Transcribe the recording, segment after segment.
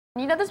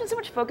You know, there's been so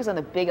much focus on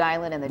the Big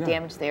Island and the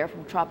damage there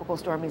from Tropical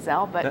Storm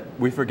Iselle, but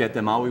we forget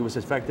that Maui was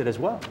affected as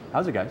well.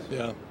 How's it, guys?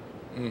 Yeah.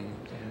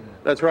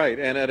 That's right.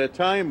 And at a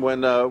time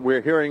when we're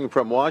hearing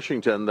from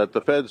Washington that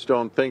the feds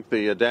don't think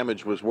the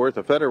damage was worth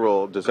a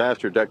federal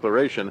disaster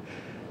declaration,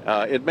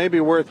 it may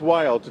be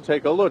worthwhile to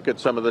take a look at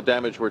some of the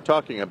damage we're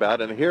talking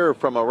about and hear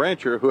from a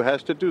rancher who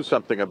has to do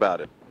something about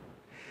it.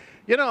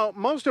 You know,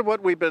 most of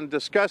what we've been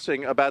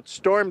discussing about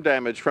storm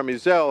damage from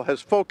Iselle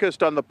has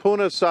focused on the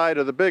Puna side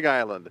of the Big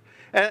Island.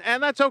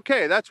 And that's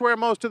okay. That's where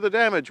most of the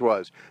damage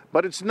was.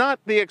 But it's not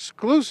the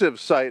exclusive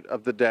site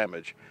of the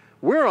damage.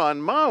 We're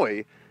on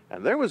Maui,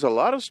 and there was a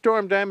lot of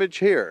storm damage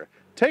here.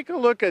 Take a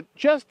look at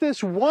just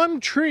this one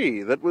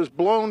tree that was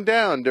blown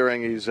down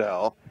during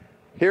Iselle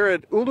here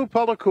at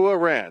Ulupalakua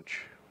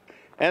Ranch.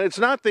 And it's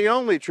not the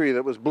only tree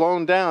that was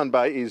blown down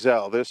by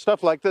Iselle. There's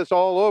stuff like this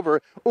all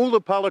over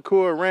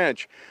Ulupalakua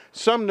Ranch.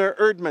 Sumner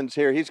Erdman's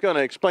here. He's going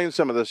to explain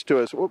some of this to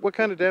us. What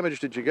kind of damage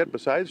did you get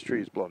besides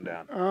trees blown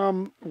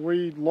down?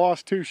 We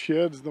lost two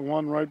sheds, the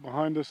one right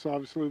behind us,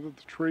 obviously, that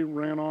the tree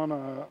ran on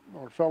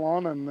or fell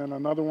on, and then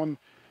another one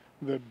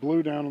that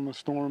blew down in the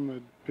storm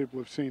that people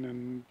have seen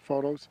in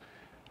photos.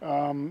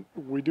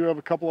 We do have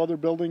a couple other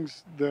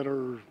buildings that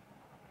are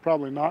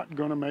probably not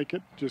going to make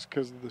it just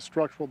because of the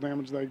structural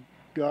damage they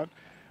got.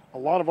 A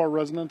lot of our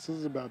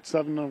residences, about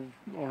 7 of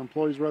our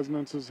employees'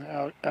 residences,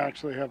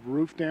 actually have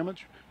roof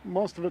damage.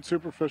 Most of it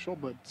superficial,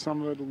 but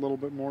some of it a little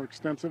bit more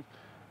extensive.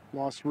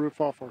 Lost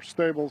roof off our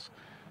stables.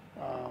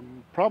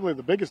 Probably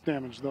the biggest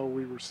damage, though,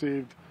 we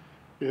received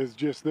is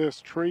just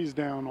this: trees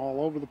down all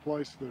over the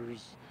place.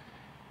 There's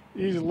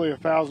easily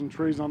 1,000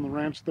 trees on the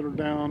ranch that are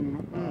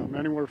down,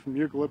 anywhere from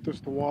eucalyptus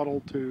to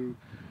wattle to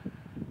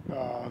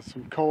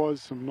some koas,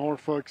 some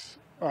Norfolks.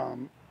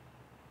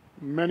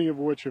 Many of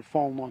which have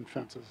fallen on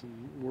fences,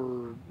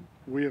 and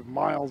we have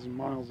miles and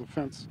miles of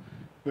fence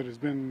that has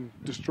been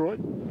destroyed.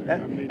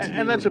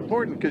 And that's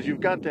important because you've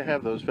got to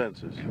have those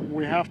fences.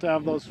 We have to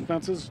have those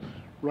fences.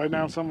 Right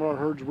now, some of our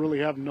herds really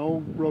have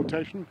no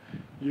rotation.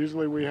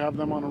 Usually we have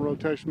them on a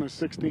rotation of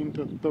 16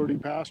 to 30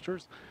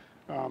 pastures.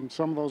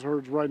 Some of those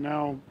herds right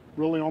now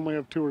really only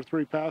have 2 or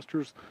 3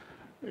 pastures.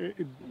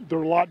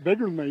 They're a lot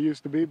bigger than they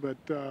used to be, but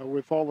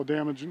with all the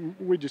damage,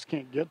 we just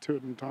can't get to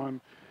it in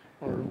time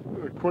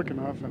or quick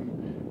enough,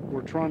 and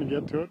we're trying to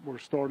get to it. We're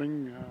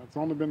starting. It's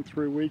only been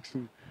 3 weeks,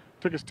 and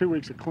it took us 2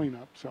 weeks of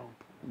cleanup. So,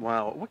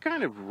 wow, what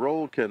kind of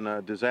role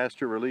can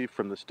disaster relief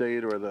from the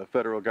state or the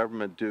federal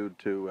government do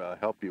to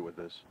help you with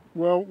this?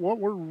 Well, what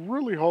we're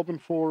really hoping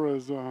for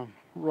is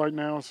right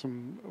now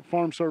some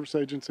Farm Service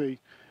Agency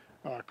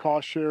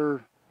cost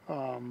share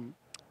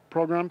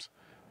programs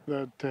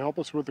to help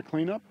us with the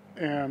cleanup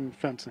and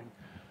fencing,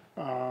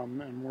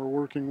 and we're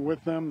working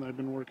with them. They've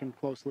been working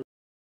closely